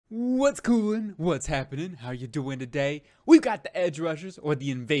What's coolin'? What's happening? How you doing today? We've got the edge rushers, or the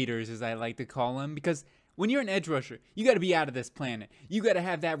invaders as I like to call them, because when you're an edge rusher, you got to be out of this planet. You got to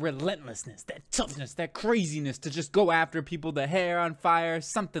have that relentlessness, that toughness, that craziness to just go after people, the hair on fire,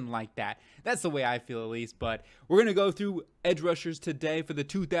 something like that. That's the way I feel, at least. But we're going to go through edge rushers today for the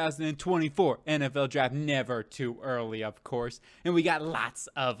 2024 NFL Draft. Never too early, of course. And we got lots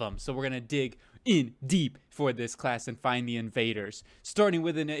of them. So we're going to dig in deep for this class and find the invaders. Starting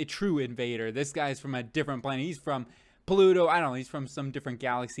with a true invader. This guy's from a different planet. He's from Pluto. I don't know. He's from some different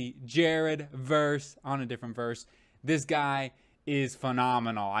galaxy. Jared Verse on a different verse. This guy is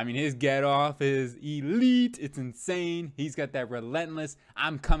phenomenal. I mean, his get off is elite. It's insane. He's got that relentless,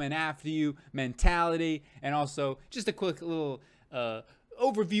 I'm coming after you mentality. And also just a quick little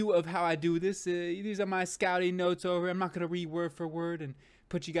overview of how I do this. These are my scouting notes over. I'm not going to read word for word and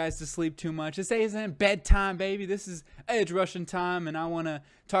put you guys to sleep too much. This isn't bedtime, baby. This is edge rushing time, and I want to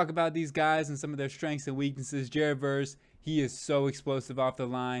talk about these guys and some of their strengths and weaknesses. Jared Verse, he is so explosive off the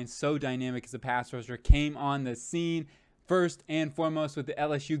line, so dynamic as a pass rusher, came on the scene first and foremost with the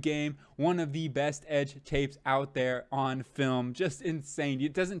LSU game, one of the best edge tapes out there on film. Just insane.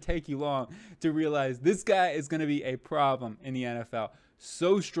 It doesn't take you long to realize this guy is going to be a problem in the NFL.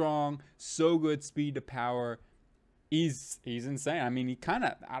 So strong, so good speed to power. He's insane. I mean, he kind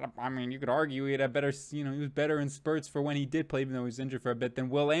of, you could argue he had a better, he was better in spurts for when he did play, even though he was injured for a bit, than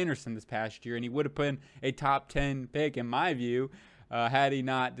Will Anderson this past year. And he would have been a top 10 pick, in my view, had he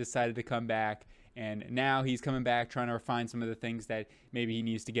not decided to come back. And now he's coming back, trying to refine some of the things that maybe he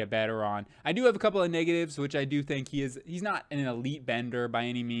needs to get better on. I do have a couple of negatives, which I do think he's not an elite bender by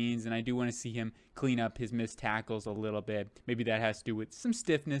any means, and I do want to see him clean up his missed tackles a little bit. Maybe that has to do with some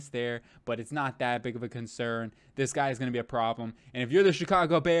stiffness there, but it's not that big of a concern. This guy is going to be a problem. And if you're the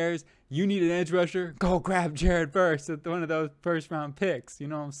Chicago Bears, you need an edge rusher, go grab Jared Verse at one of those first-round picks. You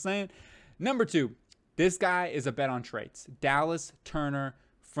know what I'm saying? Number 2, this guy is a bet on traits. Dallas Turner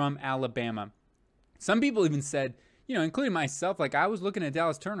from Alabama. Some people even said, including myself, like I was looking at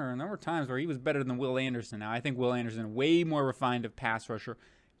Dallas Turner, and there were times where he was better than Will Anderson. Now, I think Will Anderson way more refined of pass rusher.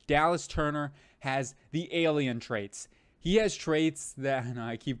 Dallas Turner has the alien traits. He has traits that,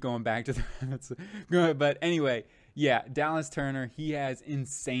 I keep going back to the, but anyway, yeah, Dallas Turner, he has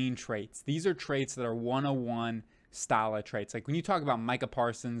insane traits. These are traits that are 101 style of traits. Like when you talk about Micah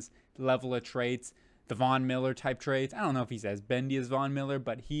Parsons level of traits, the Von Miller type traits. I don't know if he's as bendy as Von Miller,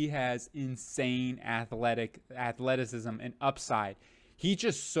 but he has insane athleticism and upside. He's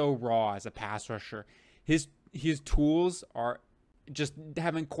just so raw as a pass rusher. His tools are just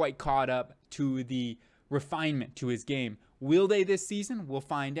haven't quite caught up to the refinement to his game. Will they this season? We'll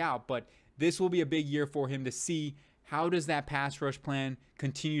find out, but this will be a big year for him to see how does that pass rush plan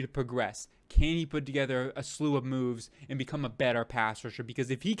continue to progress. Can he put together a slew of moves and become a better pass rusher?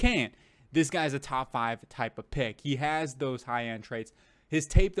 Because if he can't, this guy's a top 5 type of pick. He has those high-end traits. His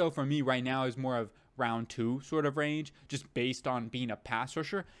tape, though, for me right now is more of round 2 sort of range, just based on being a pass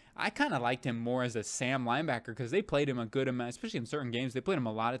rusher. I kind of liked him more as a Sam linebacker because they played him a good amount, especially in certain games. They played him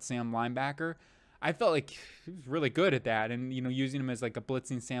a lot at Sam linebacker. I felt like he was really good at that, and using him as like a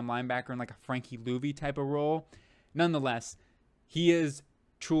blitzing Sam linebacker in like a Frankie Louvi type of role. Nonetheless, he is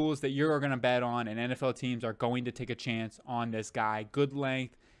tools that you're going to bet on, and NFL teams are going to take a chance on this guy. Good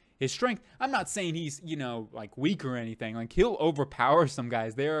length. His strength, I'm not saying he's, like weak or anything. Like, he'll overpower some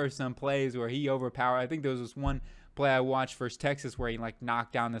guys. There are some plays where he overpowered. I think there was this one play I watched versus Texas where he,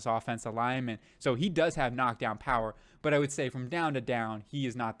 knocked down this offensive lineman. So he does have knockdown power. But I would say from down to down, he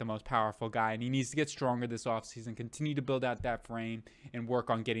is not the most powerful guy. And he needs to get stronger this offseason, continue to build out that frame, and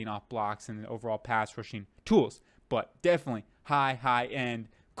work on getting off blocks and overall pass rushing tools. But definitely high end,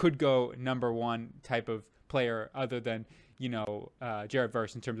 could go number 1 type of player other than Jared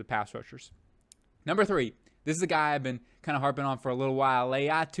Verse in terms of pass rushers. Number 3, this is a guy I've been kind of harping on for a little while,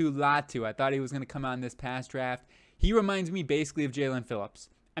 Laiatu Latu. I thought he was going to come out in this past draft. He reminds me basically of Jalen Phillips.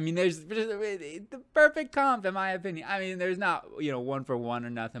 I mean, there's the perfect comp in my opinion. I mean, there's not, 1 for 1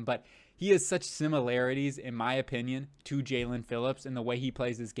 or nothing, but he has such similarities in my opinion to Jalen Phillips in the way he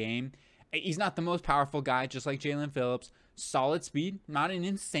plays his game. He's not the most powerful guy, just like Jalen Phillips. Solid speed, not an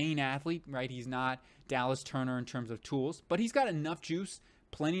insane athlete, right? He's not Dallas Turner in terms of tools, but he's got enough juice,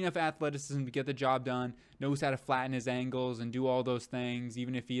 plenty of athleticism to get the job done, knows how to flatten his angles and do all those things,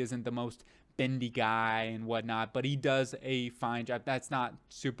 even if he isn't the most bendy guy and whatnot, but he does a fine job. That's not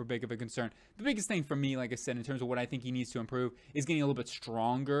super big of a concern. The biggest thing for me, like I said, in terms of what I think he needs to improve is getting a little bit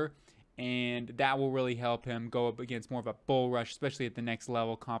stronger and that will really help him go up against more of a bull rush, especially at the next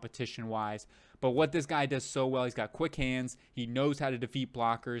level competition-wise. But what this guy does so well, he's got quick hands, he knows how to defeat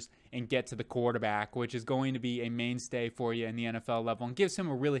blockers and get to the quarterback, which is going to be a mainstay for you in the NFL level and gives him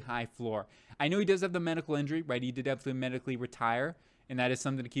a really high floor. I know he does have the medical injury, right? He did have to medically retire, and that is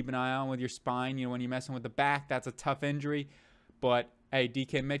something to keep an eye on with your spine. You know, when you're messing with the back, that's a tough injury. But hey,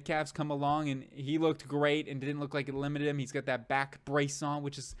 DK Metcalf's come along, and he looked great and didn't look like it limited him. He's got that back brace on,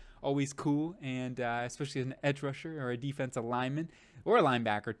 which is always cool, and especially as an edge rusher or a defensive lineman or a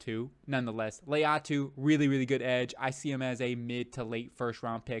linebacker too. Nonetheless, Laiatu, really, really good edge. I see him as a mid to late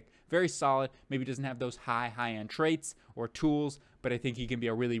first-round pick. Very solid. Maybe doesn't have those high-end traits or tools, but I think he can be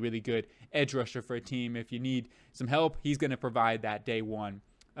a really, really good edge rusher for a team. If you need some help, he's going to provide that day one.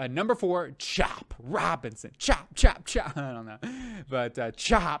 Number 4, Chop Robinson. Chop. I don't know. But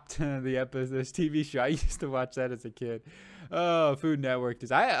Chopped, this TV show. I used to watch that as a kid. Oh, Food Network.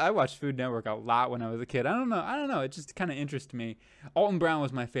 I watched Food Network a lot when I was a kid. I don't know. It just kind of interested me. Alton Brown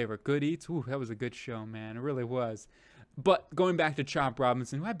was my favorite. Good Eats. Ooh, that was a good show, man. It really was. But going back to Chop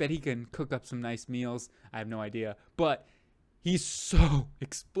Robinson, I bet he can cook up some nice meals. I have no idea. But he's so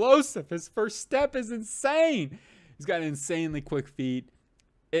explosive. His first step is insane. He's got insanely quick feet.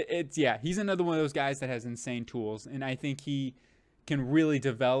 He's another one of those guys that has insane tools, and I think he can really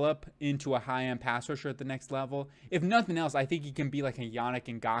develop into a high-end pass rusher at the next level. If nothing else, I think he can be like a Yannick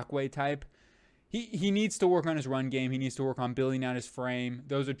Ngakoue type. He needs to work on his run game. He needs to work on building out his frame.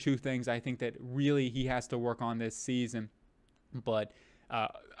 Those are two things I think that really he has to work on this season. But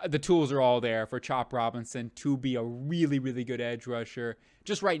the tools are all there for Chop Robinson to be a really, really good edge rusher.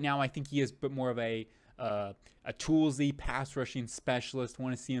 Just right now, I think he is a bit more of a toolsy pass rushing specialist.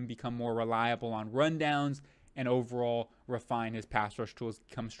 Want to see him become more reliable on rundowns and overall refine his pass rush tools,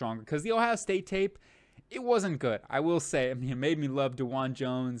 become stronger. Because the Ohio State tape, it wasn't good. I will say, it made me love DeJuan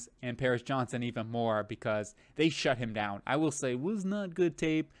Jones and Paris Johnson even more because they shut him down. I will say, it was not good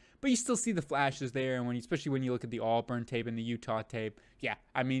tape, but you still see the flashes there. And especially when you look at the Auburn tape and the Utah tape,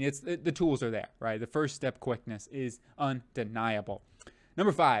 the tools are there, right? The first step quickness is undeniable.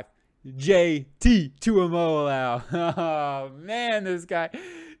 Number 5. JT Tuimoloau. Oh, man, this guy.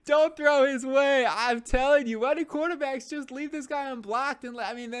 Don't throw his way. I'm telling you, why do quarterbacks just leave this guy unblocked? And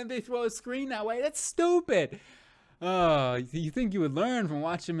then they throw a screen that way? That's stupid. Oh, you think you would learn from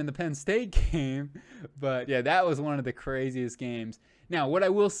watching him in the Penn State game. But, yeah, that was one of the craziest games. Now, what I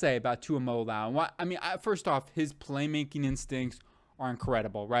will say about Tuimoloau, first off, his playmaking instincts are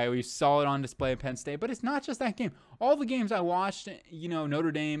incredible, right? We saw it on display at Penn State, but it's not just that game. All the games I watched,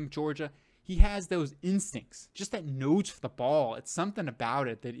 Notre Dame, Georgia, he has those instincts, just that nose for the ball. It's something about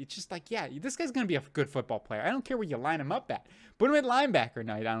it that it's just like, yeah, this guy's going to be a good football player. I don't care where you line him up at. Put him at linebacker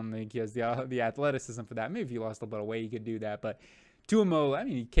night. I don't think he has the athleticism for that. Maybe if he lost a little bit of weight, he could do that. But Tuimoloau,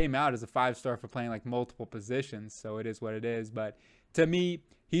 he came out as a 5-star for playing like multiple positions, so it is what it is. But to me,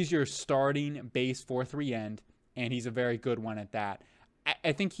 he's your starting base 4-3 end, and he's a very good one at that.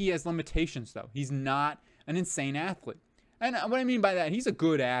 I think he has limitations, though. He's not an insane athlete. And what I mean by that, he's a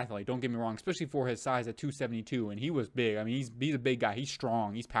good athlete, don't get me wrong, especially for his size at 272, and he was big. He's a big guy. He's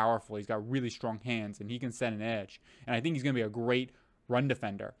strong. He's powerful. He's got really strong hands, and he can set an edge. And I think he's going to be a great run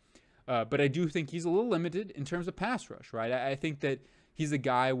defender. But I do think he's a little limited in terms of pass rush, right? I think that he's a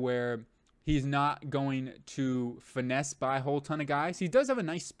guy where he's not going to finesse by a whole ton of guys. He does have a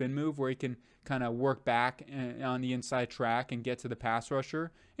nice spin move where he can kind of work back on the inside track and get to the pass rusher.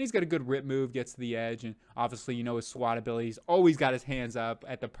 And he's got a good rip move, gets to the edge, and obviously, his SWAT ability. He's always got his hands up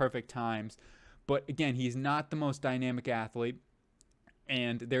at the perfect times. But again, he's not the most dynamic athlete,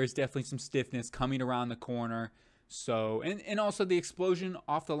 and there's definitely some stiffness coming around the corner. So, and also the explosion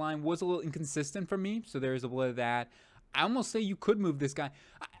off the line was a little inconsistent for me, so there's a little of that. I almost say you could move this guy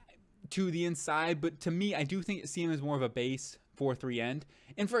to the inside, but to me, I do see him as more of a base 4-3 end.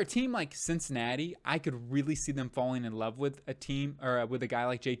 And for a team like Cincinnati, I could really see them falling in love with a team or with a guy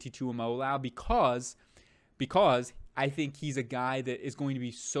like JT Tuimoloau because I think he's a guy that is going to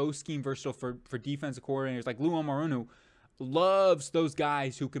be so scheme versatile for defensive coordinators. Like Lou Anarumo loves those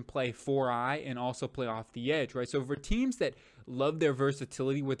guys who can play 4-eye and also play off the edge, right? So for teams that love their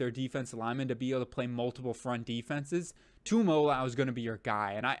versatility with their defensive linemen to be able to play multiple front defenses, Tuimoloau is going to be your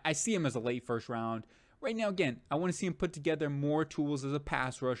guy. And I see him as a late first round. Right now, again, I want to see him put together more tools as a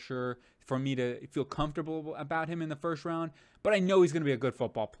pass rusher for me to feel comfortable about him in the first round. But I know he's going to be a good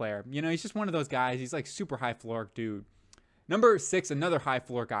football player. He's just one of those guys. He's like super high floor dude. Number 6, another high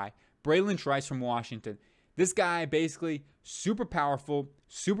floor guy, Bralen Trice from Washington. This guy basically super powerful,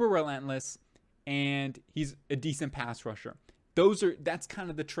 super relentless, and he's a decent pass rusher. that's kind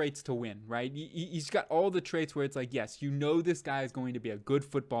of the traits to win, right? He's got all the traits where it's like, yes, you know this guy is going to be a good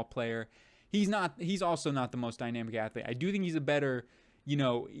football player. He's also not the most dynamic athlete. I do think he's a better,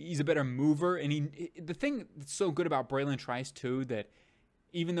 he's a better mover. And the thing that's so good about Bralen Trice too, that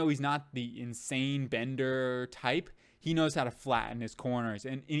even though he's not the insane bender type, he knows how to flatten his corners.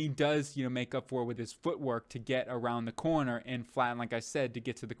 And he does, make up for it with his footwork to get around the corner and flatten, like I said, to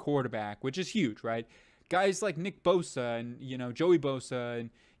get to the quarterback, which is huge, right? Guys like Nick Bosa and, Joey Bosa and,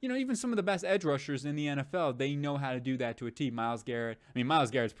 even some of the best edge rushers in the NFL, they know how to do that to a T. Myles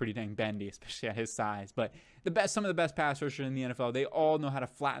Garrett's pretty dang bendy, especially at his size. But some of the best pass rushers in the NFL, they all know how to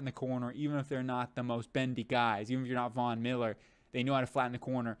flatten the corner, even if they're not the most bendy guys. Even if you're not Von Miller, they know how to flatten the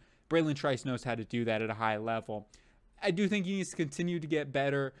corner. Bralen Trice knows how to do that at a high level. I do think he needs to continue to get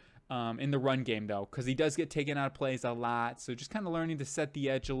better in the run game, though, because he does get taken out of plays a lot. So just kind of learning to set the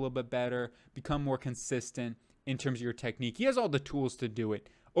edge a little bit better, become more consistent in terms of your technique. He has all the tools to do it.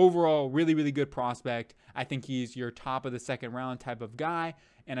 Overall, really, really good prospect. I think he's your top of the second round type of guy,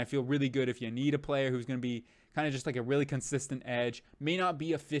 and I feel really good if you need a player who's going to be kind of just like a really consistent edge. May not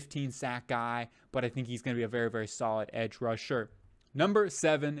be a 15-sack guy, but I think he's going to be a very, very solid edge rusher. Number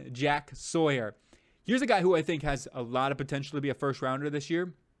 7, Jack Sawyer. Here's a guy who I think has a lot of potential to be a first rounder this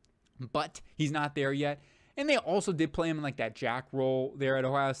year, but he's not there yet. And they also did play him in like that jack role there at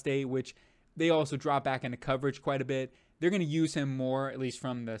Ohio State, which they also drop back into coverage quite a bit. They're going to use him more, at least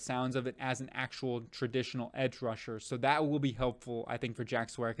from the sounds of it, as an actual traditional edge rusher. So that will be helpful, I think, for Jack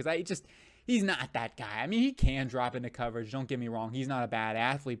Sawyer, because he's not that guy. I mean, he can drop into coverage. Don't get me wrong. He's not a bad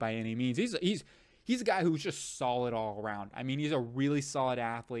athlete by any means. He's a guy who's just solid all around. I mean, he's a really solid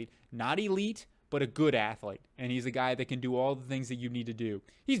athlete, not elite, but a good athlete. And he's a guy that can do all the things that you need to do.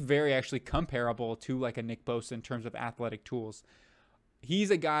 He's very actually comparable to like a Nick Bosa in terms of athletic tools.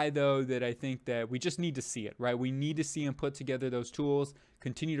 He's a guy, though, that I think that we just need to see it, right? We need to see him put together those tools,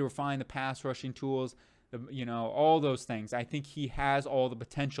 continue to refine the pass rushing tools, all those things. I think he has all the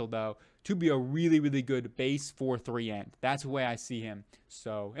potential, though, to be a really, really good base 4-3 end. That's the way I see him.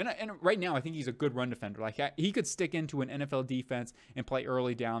 So, and right now, I think he's a good run defender. Like, he could stick into an NFL defense and play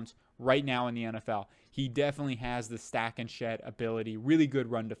early downs right now in the NFL. He definitely has the stack and shed ability, really good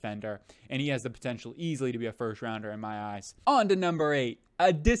run defender, and he has the potential easily to be a first rounder in my eyes. On to number 8,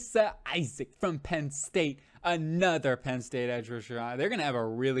 Adisa Isaac from Penn State, another Penn State edge rusher. They're going to have a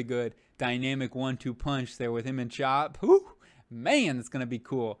really good dynamic 1-2 punch there with him and Chop. Whew, man, that's going to be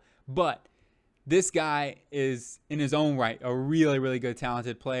cool. But this guy is, in his own right, a really, really good,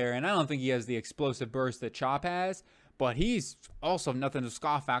 talented player, and I don't think he has the explosive burst that Chop has, but he's also nothing to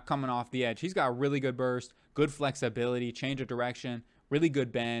scoff at coming off the edge. He's got really good burst, good flexibility, change of direction, really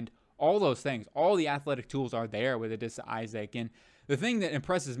good bend, all those things. All the athletic tools are there with Adisa Isaac. And the thing that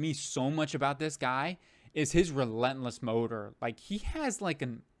impresses me so much about this guy is his relentless motor. Like, he has like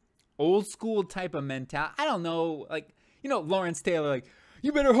an old school type of mentality. I don't know, like, Lawrence Taylor, like,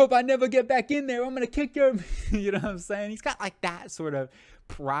 you better hope I never get back in there. I'm going to kick your, you know what I'm saying? He's got like that sort of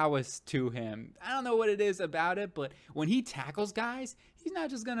prowess to him. I don't know what it is about it, but when he tackles guys, he's not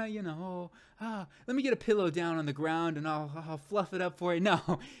just going to, let me get a pillow down on the ground and I'll fluff it up for you.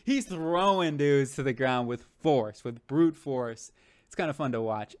 No, he's throwing dudes to the ground with force, with brute force. It's kind of fun to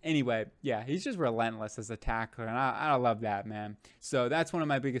watch. Anyway, yeah, he's just relentless as a tackler, and I love that, man. So that's one of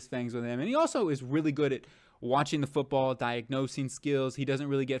my biggest things with him. And he also is really good at watching the football, diagnosing skills. He doesn't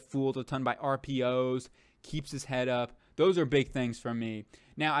really get fooled a ton by RPOs, keeps his head up. Those are big things for me.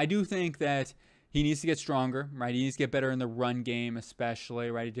 Now, I do think that he needs to get stronger, right? He needs to get better in the run game especially,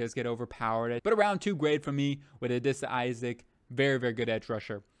 right? He does get overpowered. But a round 2 grade for me with Adisa Isaac. Very, very good edge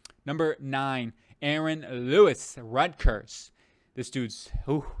rusher. Number 9, Aaron Lewis, Rutgers. This dude's,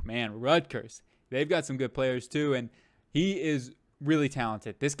 Rutgers. They've got some good players too, and he is really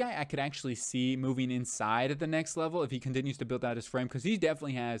talented. This guy I could actually see moving inside at the next level if he continues to build out his frame, because he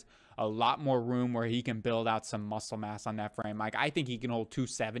definitely has a lot more room where he can build out some muscle mass on that frame. Like, I think he can hold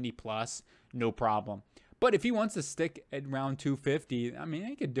 270 plus, no problem. But if he wants to stick at around 250, I mean,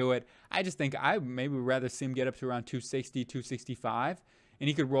 he could do it. I just think I maybe would rather see him get up to around 260, 265, and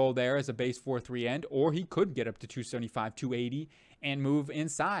he could roll there as a base 4-3 end, or he could get up to 275, 280 and move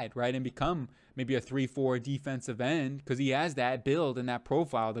inside, right, and become maybe a 3-4 defensive end, because he has that build and that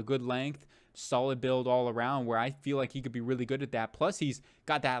profile, the good length, solid build all around, where I feel like he could be really good at that. Plus, he's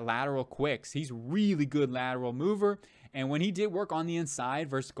got that lateral quicks. He's really good lateral mover, and when he did work on the inside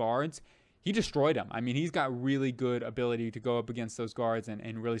versus guards, he destroyed him. I mean, he's got really good ability to go up against those guards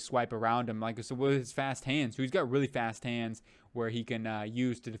and really swipe around him. Like I said, with his fast hands. So he's got really fast hands where he can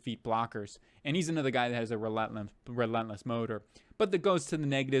use to defeat blockers. And he's another guy that has a relentless motor. But that goes to the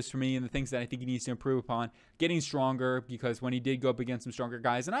negatives for me and the things that I think he needs to improve upon. Getting stronger, because when he did go up against some stronger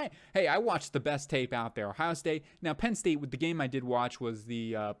guys, and I watched the best tape out there. Ohio State. Now, Penn State, with the game I did watch was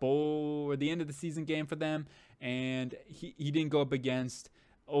the bowl or the end of the season game for them. And he didn't go up against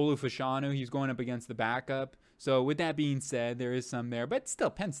Olufashanu. He's going up against the backup. So with that being said, there is some there. But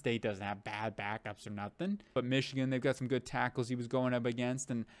still, Penn State doesn't have bad backups or nothing. But Michigan, they've got some good tackles he was going up against.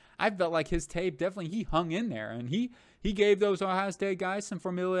 And I felt like his tape, definitely he hung in there. And he gave those Ohio State guys some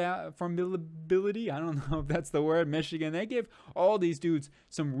formidability. I don't know if that's the word. Michigan, they gave all these dudes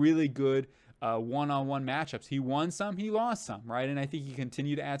some really good one-on-one matchups. He won some, he lost some, right? And I think he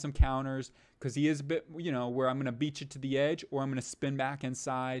continued to add some counters because he is a bit, where I'm going to beat you to the edge or I'm going to spin back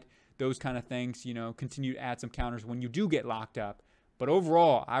inside. Those kind of things, continue to add some counters when you do get locked up. But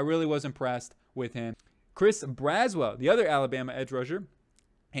overall, I really was impressed with him. Chris Braswell, the other Alabama edge rusher,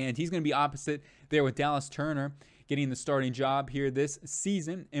 and he's going to be opposite there with Dallas Turner getting the starting job here this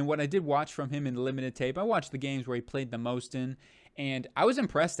season. And what I did watch from him in the limited tape, I watched the games where he played the most in, and I was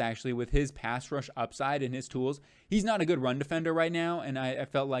impressed actually with his pass rush upside and his tools. He's not a good run defender right now, and I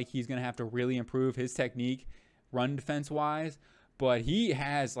felt like he's going to have to really improve his technique run defense-wise. But he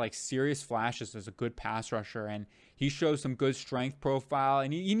has like serious flashes as a good pass rusher, and he shows some good strength profile,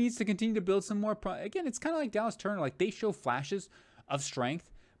 and he needs to continue to build some more. Again, it's kind of like Dallas Turner. Like, they show flashes of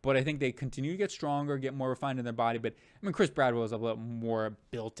strength, but I think they continue to get stronger, get more refined in their body. But I mean, Chris Bradwell is a little more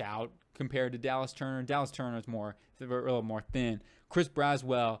built out compared to Dallas Turner. Dallas Turner is a little more thin. Chris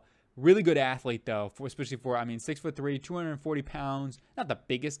Braswell, really good athlete though, especially for 6'3", 240 pounds. Not the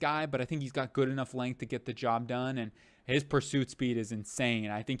biggest guy, but I think he's got good enough length to get the job done, and his pursuit speed is insane.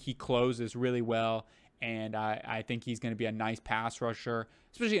 I think he closes really well, and I think he's going to be a nice pass rusher,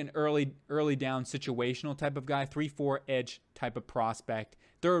 especially an early down situational type of guy, 3-4 edge type of prospect.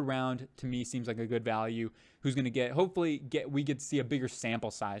 Third round, to me, seems like a good value. Who's going to we get to see a bigger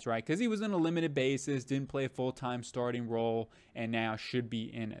sample size, right? Because he was on a limited basis, didn't play a full-time starting role, and now should be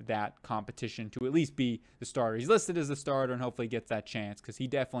in that competition to at least be the starter. He's listed as a starter and hopefully gets that chance because he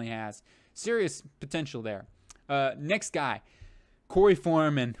definitely has serious potential there. Next guy, Korey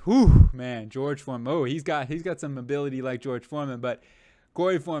Foreman. Whew, man, George Foreman. Oh, he's got some ability like George Foreman, but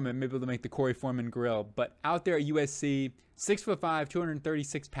Korey Foreman, maybe able to make the Korey Foreman grill. But out there at USC, 6'5",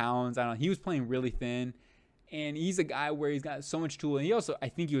 236 pounds. I don't know. He was playing really thin, and he's a guy where he's got so much tool. And he also, I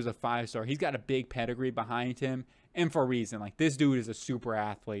think he was a 5-star. He's got a big pedigree behind him, and for a reason. Like, this dude is a super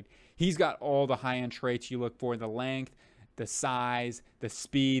athlete. He's got all the high-end traits you look for: the length, the size, the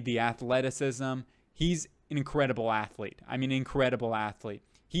speed, the athleticism. He's an incredible athlete. Incredible athlete.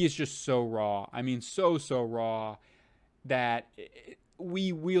 He is just so raw. So raw that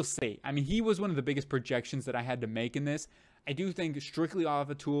we'll see. He was one of the biggest projections that I had to make in this. I do think strictly off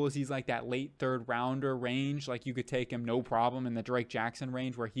of tools, he's like that late third rounder range. Like, you could take him no problem in the Drake Jackson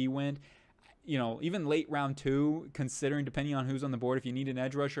range where he went. Even late round 2, considering, depending on who's on the board, if you need an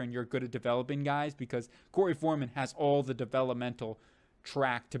edge rusher and you're good at developing guys, because Korey Foreman has all the developmental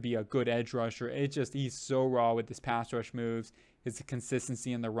track to be a good edge rusher. He's so raw with his pass rush moves, his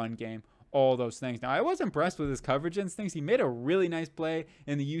consistency in the run game, all those things. Now, I was impressed with his coverage instincts. He made a really nice play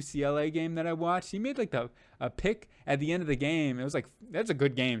in the UCLA game that I watched. He made like a pick at the end of the game. It was like, that's a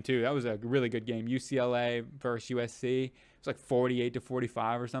good game too. That was a really good game. UCLA versus USC. It was like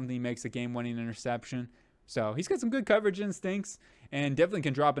 48-45 or something. He makes a game-winning interception. So he's got some good coverage instincts and definitely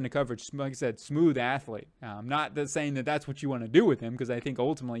can drop into coverage. Like I said, smooth athlete. I'm not saying that that's what you want to do with him, because I think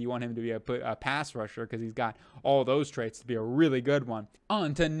ultimately you want him to be a pass rusher, because he's got all those traits to be a really good one.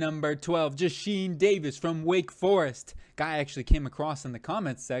 On to number 12, Jasheen Davis from Wake Forest. Guy I actually came across in the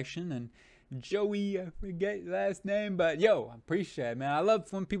comments section, and Joey, I forget your last name, but yo, I appreciate it, man. I love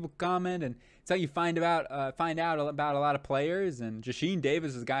when people comment, and it's how you find out about a lot of players. And Jasheen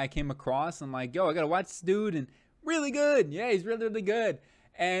Davis is a guy I came across. I'm like, yo, I gotta watch this dude, and really good. Yeah, he's really good.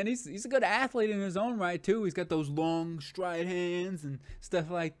 And he's a good athlete in his own right too. He's got those long stride hands and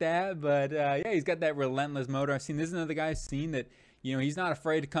stuff like that. But yeah, he's got that relentless motor. This is another guy I've seen that, he's not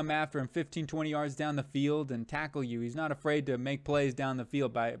afraid to come after him 15, 20 yards down the field and tackle you. He's not afraid to make plays down the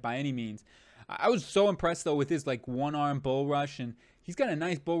field by any means. I was so impressed though with his like one-arm bull rush, and he's got a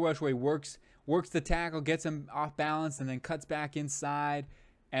nice bull rush where he works the tackle, gets him off balance, and then cuts back inside.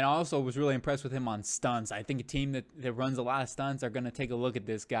 And I also was really impressed with him on stunts. I think a team that runs a lot of stunts are going to take a look at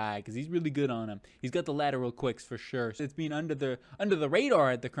this guy because he's really good on them. He's got the lateral quicks for sure. So it's been under the radar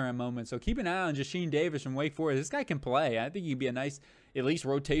at the current moment. So keep an eye on Jasheen Davis from Wake Forest. This guy can play. I think he'd be a nice, at least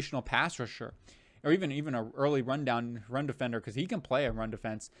rotational pass rusher. Or even an early run defender because he can play a run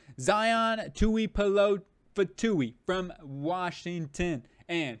defense. Zion Tupuola-Fetui from Washington.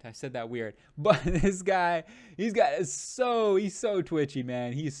 And I said that weird, but this guy, he's so twitchy,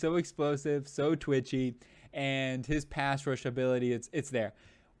 man. He's so explosive, so twitchy, and his pass rush ability, it's there.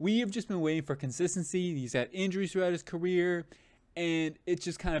 We have just been waiting for consistency. He's had injuries throughout his career, and it's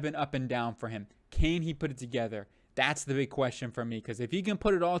just kind of been up and down for him. Can he put it together? That's the big question for me, because if he can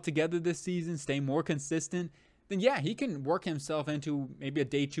put it all together this season, stay more consistent, then yeah, he can work himself into maybe a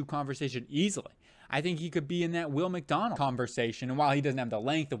day 2 conversation easily. I think he could be in that Will McDonald conversation. And while he doesn't have the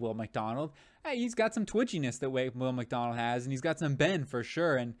length of Will McDonald, hey, he's got some twitchiness that Will McDonald has, and he's got some bend for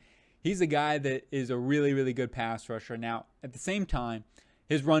sure. And he's a guy that is a really, really good pass rusher. Now, at the same time,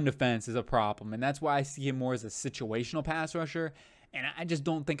 his run defense is a problem, and that's why I see him more as a situational pass rusher. And I just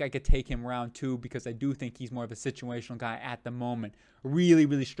don't think I could take him round 2 because I do think he's more of a situational guy at the moment. Really,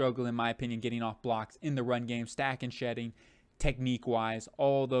 really struggle, in my opinion, getting off blocks in the run game, stack and shedding, technique-wise,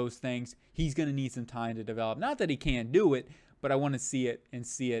 all those things. He's going to need some time to develop. Not that he can't do it, but I want to see it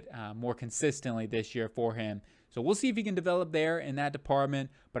more consistently this year for him. So we'll see if he can develop there in that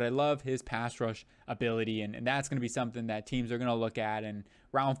department, but I love his pass rush ability, and that's going to be something that teams are going to look at. And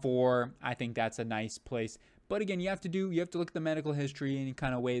round 4, I think that's a nice place. But again, you have to look at the medical history and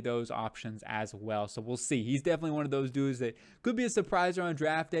kind of weigh those options as well. So we'll see. He's definitely one of those dudes that could be a surpriser on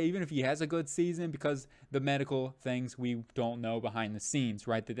draft day, even if he has a good season, because the medical things we don't know behind the scenes,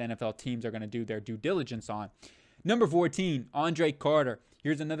 right? That the NFL teams are going to do their due diligence on. Number 14, Andre Carter.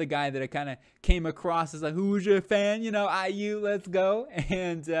 Here's another guy that I kind of came across as a Hoosier fan, IU, let's go.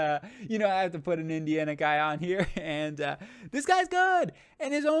 And, I have to put an Indiana guy on here. And this guy's good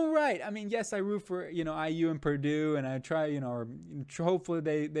in his own right. I mean, yes, I root for, IU and Purdue, and I try, or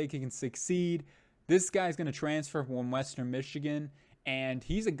hopefully they can succeed. This guy's going to transfer from Western Michigan, and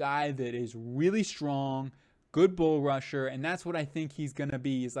he's a guy that is really strong, good bull rusher, and that's what I think he's going to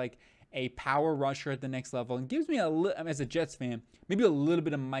be. He's like a power rusher at the next level, and gives me as a Jets fan, maybe a little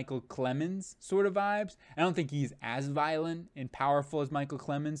bit of Michael Clemens sort of vibes. I don't think he's as violent and powerful as Michael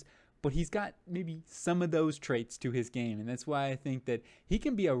Clemens, but he's got maybe some of those traits to his game, and that's why I think that he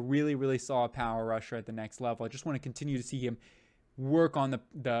can be a really, really solid power rusher at the next level. I just want to continue to see him work on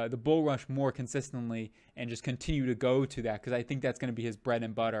the bull rush more consistently and just continue to go to that, because I think that's going to be his bread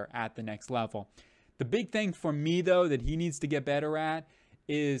and butter at the next level. The big thing for me, though, that he needs to get better at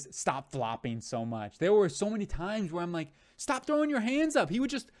is stop flopping so much. There were so many times where I'm like, stop throwing your hands up. He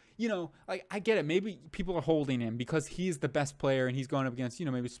would just, like, I get it. Maybe people are holding him because he's the best player and he's going up against,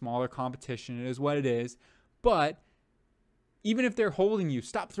 maybe smaller competition. It is what it is. But even if they're holding you,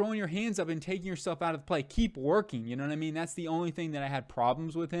 stop throwing your hands up and taking yourself out of the play. Keep working. You know what I mean? That's the only thing that I had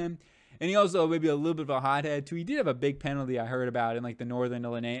problems with him. And he also maybe a little bit of a hothead too. He did have a big penalty I heard about in like the Northern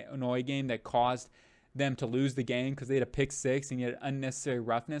Illinois game that caused them to lose the game because they had a pick 6 and he had unnecessary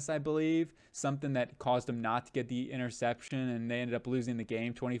roughness, I believe, something that caused them not to get the interception, and they ended up losing the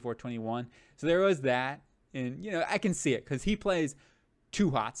game 24-21. So there was that, and I can see it because he plays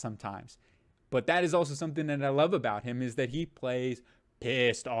too hot sometimes. But that is also something that I love about him, is that he plays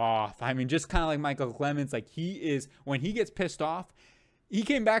pissed off. I mean, just kind of like Michael Clemens, like he is, when he gets pissed off. He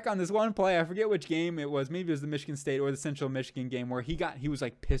came back on this one play. I forget which game it was. Maybe it was the Michigan State or the Central Michigan game where he was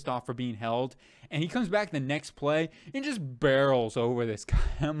like pissed off for being held. And he comes back the next play and just barrels over this guy.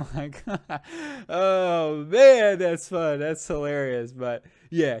 I'm like, oh, man, that's fun. That's hilarious. But,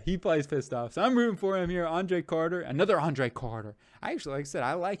 yeah, he plays pissed off. So I'm rooting for him here. Andre Carter, another Andre Carter. I actually, like I said,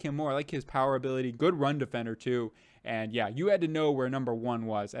 I like him more. I like his power ability. Good run defender, too. And, yeah, you had to know where number 1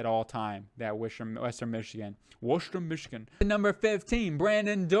 was at all time, that Western Michigan. Number 15,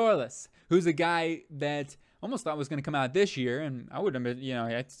 Brandon Dorlus, who's a guy that almost thought was going to come out this year. And I would have been,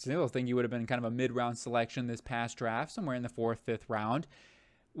 I still think he would have been kind of a mid-round selection this past draft, somewhere in the 4th, 5th round.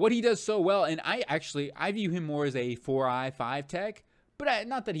 What he does so well, and I view him more as a 4i, 5 tech. But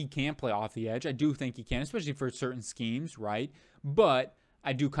not that he can't play off the edge. I do think he can, especially for certain schemes, right? But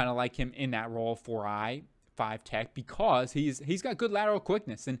I do kind of like him in that role, 4i, 5 tech, because he's got good lateral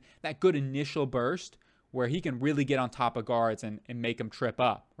quickness and that good initial burst where he can really get on top of guards and make them trip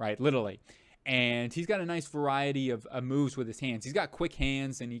up, right? Literally. And he's got a nice variety of moves with his hands. He's got quick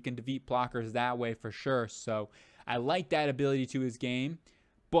hands and he can defeat blockers that way for sure. So I like that ability to his game,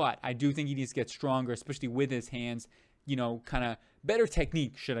 but I do think he needs to get stronger, especially with his hands, kind of better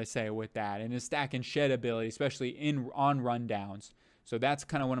technique, should I say, with that, and his stack and shed ability, especially on rundowns. So that's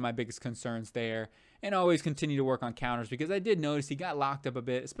kind of one of my biggest concerns there. And always continue to work on counters, because I did notice he got locked up a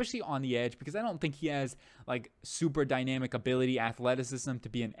bit, especially on the edge, because I don't think he has like super dynamic ability, athleticism to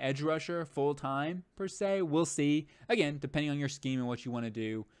be an edge rusher full time per se. We'll see. Again, depending on your scheme and what you want to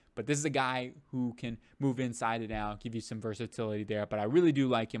do. But this is a guy who can move inside and out, give you some versatility there. But I really do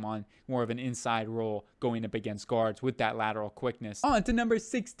like him on more of an inside role going up against guards with that lateral quickness. On to number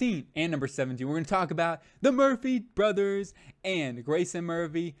 16 and number 17. We're going to talk about the Murphy brothers and Grayson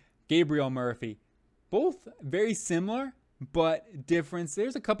Murphy, Gabriel Murphy. Both very similar, but difference.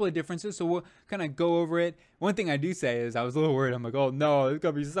 There's a couple of differences, so we'll kind of go over it. One thing I do say is I was a little worried. I'm like, oh no, it's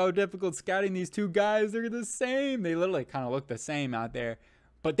going to be so difficult scouting these two guys. They're the same. They literally kind of look the same out there.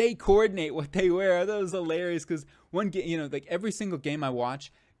 But they coordinate what they wear. That was hilarious, because one game, you know, like every single game I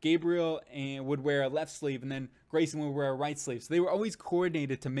watch, Gabriel would wear a left sleeve, and then Grayson would wear a right sleeve. So they were always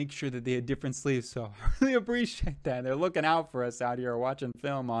coordinated to make sure that they had different sleeves. So I really appreciate that. They're looking out for us out here watching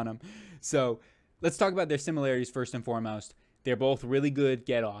film on them. So let's talk about their similarities first and foremost. They're both really good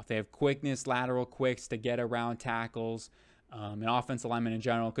get-off. They have quickness, lateral quicks to get around tackles, and offensive linemen in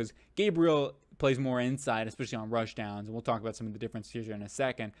general, because Gabriel plays more inside, especially on rush downs, and we'll talk about some of the differences here in a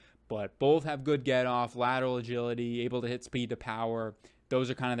second. But both have good get-off, lateral agility, able to hit speed to power. Those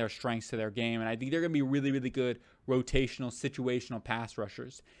are kind of their strengths to their game, and I think they're going to be really, really good rotational, situational pass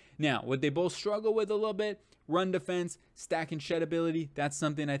rushers. Now, what they both struggle with a little bit, run defense, stack and shed ability. That's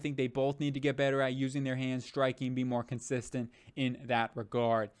something I think they both need to get better at, using their hands, striking, be more consistent in that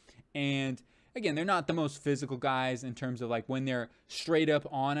regard. And again, they're not the most physical guys in terms of like when they're straight up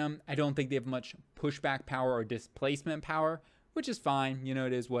on them. I don't think they have much pushback power or displacement power, which is fine. You know,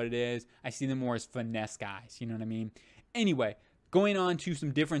 it is what it is. I see them more as finesse guys. You know what I mean? Anyway, going on to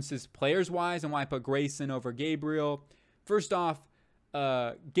some differences players-wise and why I put Grayson over Gabriel. First off,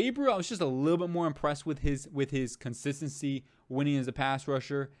 Gabriel, I was just a little bit more impressed with his consistency winning as a pass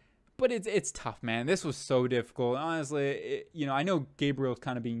rusher. But it's tough, man. This was so difficult. Honestly, you know, I know Gabriel's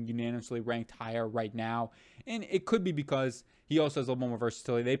kind of being unanimously ranked higher right now. And it could be because he also has a little more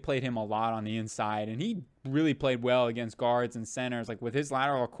versatility. They played him a lot on the inside, and he really played well against guards and centers, like with his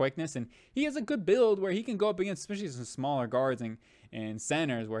lateral quickness. And he has a good build where he can go up against, especially some smaller guards and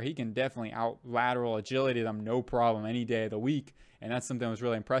centers, where he can definitely out lateral agility them no problem any day of the week. And that's something that was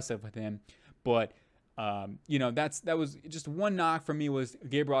really impressive with him. But you know, that was just one knock for me was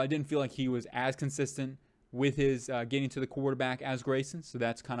Gabriel. I didn't feel like he was as consistent with his getting to the quarterback as Grayson. So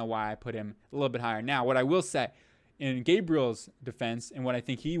that's kind of why I put him a little bit higher. Now, what I will say in Gabriel's defense, and what I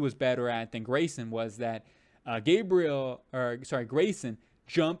think he was better at than Grayson, was that Grayson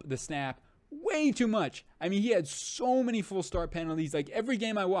jumped the snap way too much. I mean, he had so many full start penalties. Like every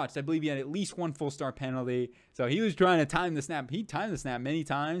game I watched, I believe he had at least one full start penalty. So he was trying to time the snap. He timed the snap many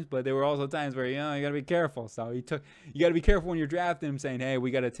times, but there were also times where, you know, you got to be careful. So you got to be careful when you're drafting him, saying, hey, we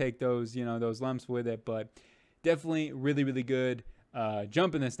got to take those, you know, those lumps with it. But definitely really, really good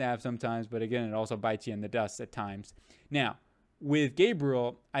jumping the snap sometimes. But again, it also bites you in the dust at times. Now, with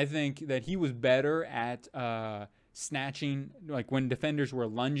Gabriel, I think that he was better at snatching, like when defenders were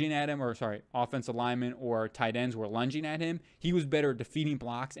lunging at him, or sorry, offensive linemen or tight ends were lunging at him, he was better at defeating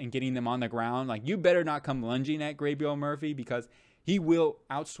blocks and getting them on the ground. Like, you better not come lunging at Gabriel Murphy, because he will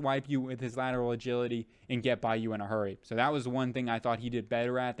outswipe you with his lateral agility and get by you in a hurry. So that was one thing I thought he did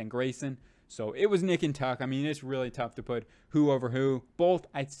better at than Grayson. So it was nick and tuck. I mean, it's really tough to put who over who. Both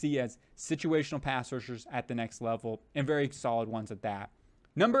I see as situational pass rushers at the next level, and very solid ones at that.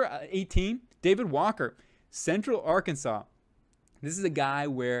 Number 18, David Walker, Central Arkansas. This is a guy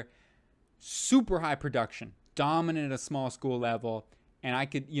where super high production, dominant at a small school level. And I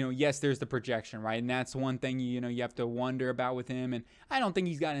could, you know, yes, there's the projection, right? And that's one thing, you know, you have to wonder about with him. And I don't think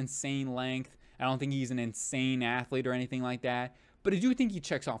he's got insane length. I don't think he's an insane athlete or anything like that. But I do think he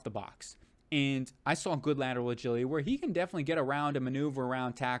checks off the box. And I saw good lateral agility where he can definitely get around and maneuver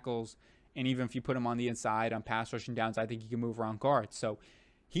around tackles. And even if you put him on the inside on pass rushing downs, I think he can move around guards. So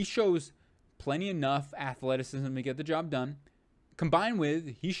he shows plenty enough athleticism to get the job done, combined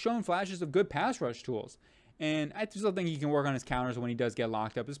with he's shown flashes of good pass rush tools. And I still think he can work on his counters when he does get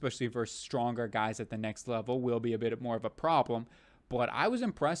locked up, especially for stronger guys at the next level will be a bit more of a problem. But I was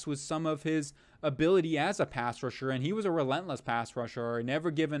impressed with some of his ability as a pass rusher, and he was a relentless pass rusher,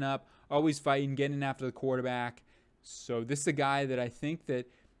 never giving up, always fighting, getting after the quarterback. So this is a guy that I think that,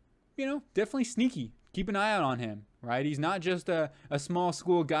 you know, definitely sneaky. Keep an eye out on him, right? He's not just a small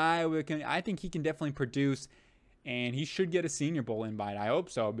school guy. I think he can definitely produce, and he should get a Senior Bowl invite. I hope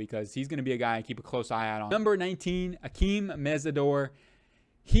so, because he's going to be a guy I keep a close eye out on. Number 19, Akheem Mesidor.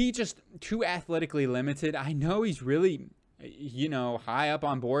 He just too athletically limited. I know he's really, you know, high up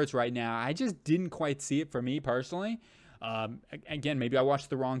on boards right now. I just didn't quite see it for me personally. Again, maybe I watched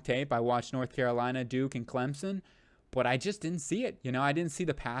the wrong tape. I watched North Carolina, Duke, and Clemson, but I just didn't see it. I didn't see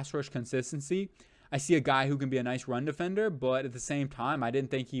the pass rush consistency. I see a guy who can be a nice run defender, but at the same time, I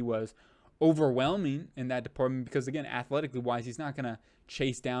didn't think he was overwhelming in that department because, again, athletically wise, he's not going to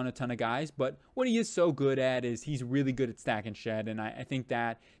chase down a ton of guys. But what he is so good at is he's really good at stack and shed, and I think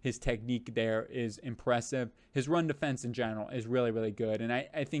that his technique there is impressive. His run defense in general is really, really good, and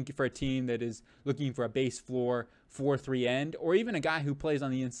I think for a team that is looking for a base floor 4-3 end, or even a guy who plays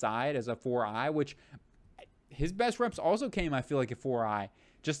on the inside as a 4-eye, which his best reps also came, I feel like, at 4-eye.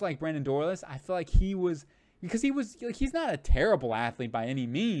 Just like Brandon Dorlus, I feel like he's not a terrible athlete by any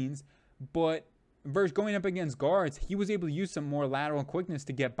means, but versus going up against guards, he was able to use some more lateral quickness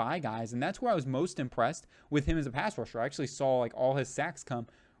to get by guys, and that's where I was most impressed with him as a pass rusher. I actually saw like all his sacks come,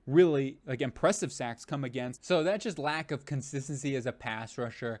 really like impressive sacks come against. So that just lack of consistency as a pass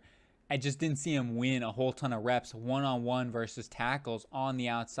rusher, I just didn't see him win a whole ton of reps one-on-one versus tackles on the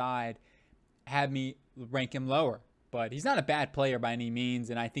outside, had me rank him lower. But he's not a bad player by any means,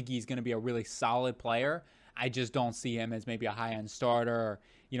 and I think he's going to be a really solid player. I just don't see him as maybe a high-end starter,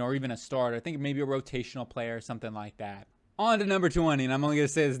 or even a starter. I think maybe a rotational player, something like that. On to number 20, and I'm only going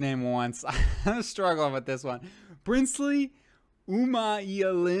to say his name once. I'm struggling with this one. Princely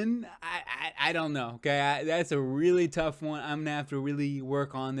Umanmielen. I don't know, okay? That's a really tough one. I'm going to have to really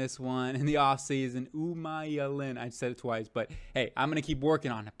work on this one in the offseason. Umanmielen. I said it twice, but hey, I'm going to keep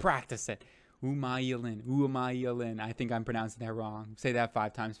working on it. Practice it. Umanmielen. I think I'm pronouncing that wrong. Say that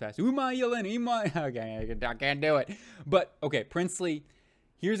 5 times fast. Umanmielen. Okay, I can't do it. But, okay, Princely,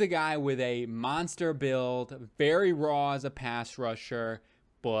 here's a guy with a monster build, very raw as a pass rusher,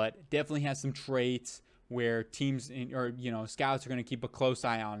 but definitely has some traits where teams or scouts are going to keep a close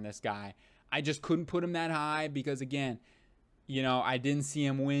eye on this guy. I just couldn't put him that high because, again, I didn't see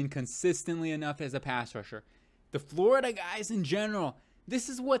him win consistently enough as a pass rusher. The Florida guys in general, this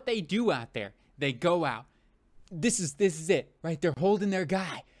is what they do out there. They go out. This is it, right? They're holding their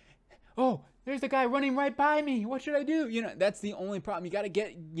guy. Oh, there's a guy running right by me. What should I do? That's the only problem. You got to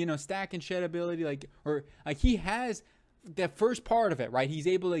get, stack and shed ability, he has the first part of it, right? He's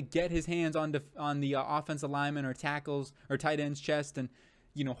able to get his hands on the offensive lineman or tackles or tight end's chest and,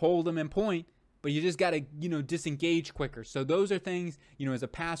 hold them in point. But you just got to, disengage quicker. So those are things, as a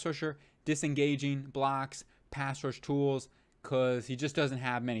pass rusher, disengaging blocks, pass rush tools, because he just doesn't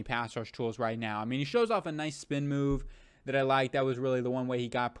have many pass rush tools right now. I mean, he shows off a nice spin move that I like. That was really the one way he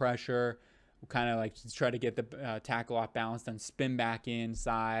got pressure, kind of like to try to get the tackle off balance and spin back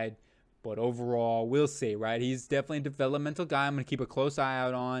inside. But overall, we'll see, right? He's definitely a developmental guy. I'm going to keep a close eye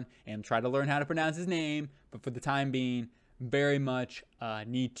out on and try to learn how to pronounce his name. But for the time being, very much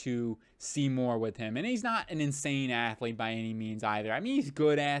need to see more with him. And he's not an insane athlete by any means either. I mean, he's a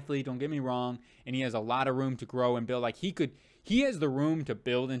good athlete, don't get me wrong, and he has a lot of room to grow and build. Like he has the room to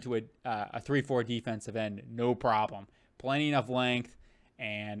build into a 3-4 defensive end, no problem. Plenty enough length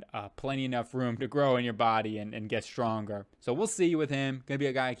and plenty enough room to grow in your body and get stronger. So we'll see with him. Gonna be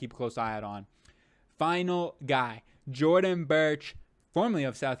a guy I keep a close eye out on. Final guy, Jordan Burch, formerly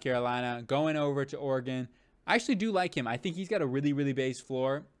of South Carolina, going over to Oregon. I actually do like him. I think he's got a really, really base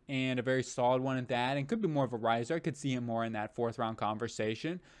floor and a very solid one at that, and could be more of a riser. I could see him more in that 4th round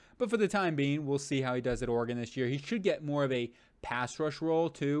conversation. But for the time being, we'll see how he does at Oregon this year. He should get more of a pass rush role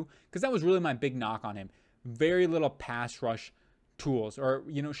too, because that was really my big knock on him. Very little pass rush tools, or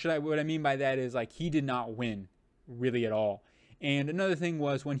what I mean by that is like he did not win really at all. And another thing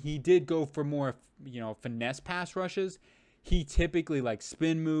was when he did go for more, finesse pass rushes, he typically like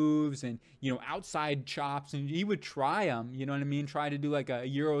spin moves and, outside chops, and he would try them, try to do like a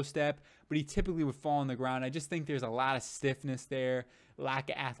Euro step, but he typically would fall on the ground. I just think there's a lot of stiffness there,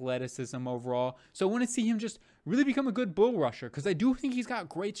 lack of athleticism overall. So I want to see him just really become a good bull rusher, because I do think he's got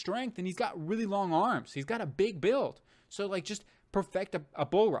great strength and he's got really long arms. He's got a big build. So like just perfect a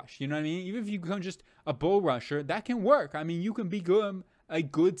bull rush, you know what I mean? Even if you become just a bull rusher, that can work. I mean, you can become a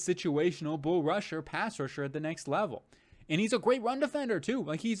good situational bull rusher, pass rusher at the next level. And he's a great run defender too.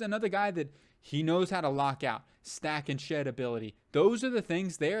 Like he's another guy that he knows how to lock out, stack and shed ability. Those are the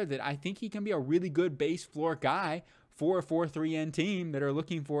things there that I think he can be a really good base floor guy for a 4-3-N team that are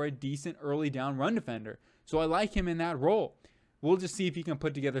looking for a decent early down run defender. So I like him in that role. We'll just see if he can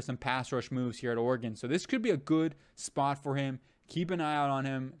put together some pass rush moves here at Oregon. So this could be a good spot for him. Keep an eye out on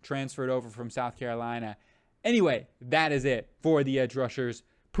him, transferred over from South Carolina. Anyway, that is it for the Edge Rushers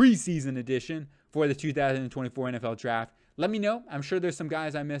preseason edition for the 2024 NFL Draft. Let me know. I'm sure there's some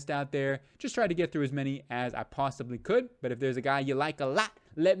guys I missed out there. Just try to get through as many as I possibly could. But if there's a guy you like a lot,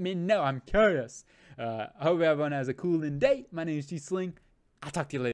 let me know. I'm curious. I hope everyone has a cool day. My name is G Sling. I'll talk to you later.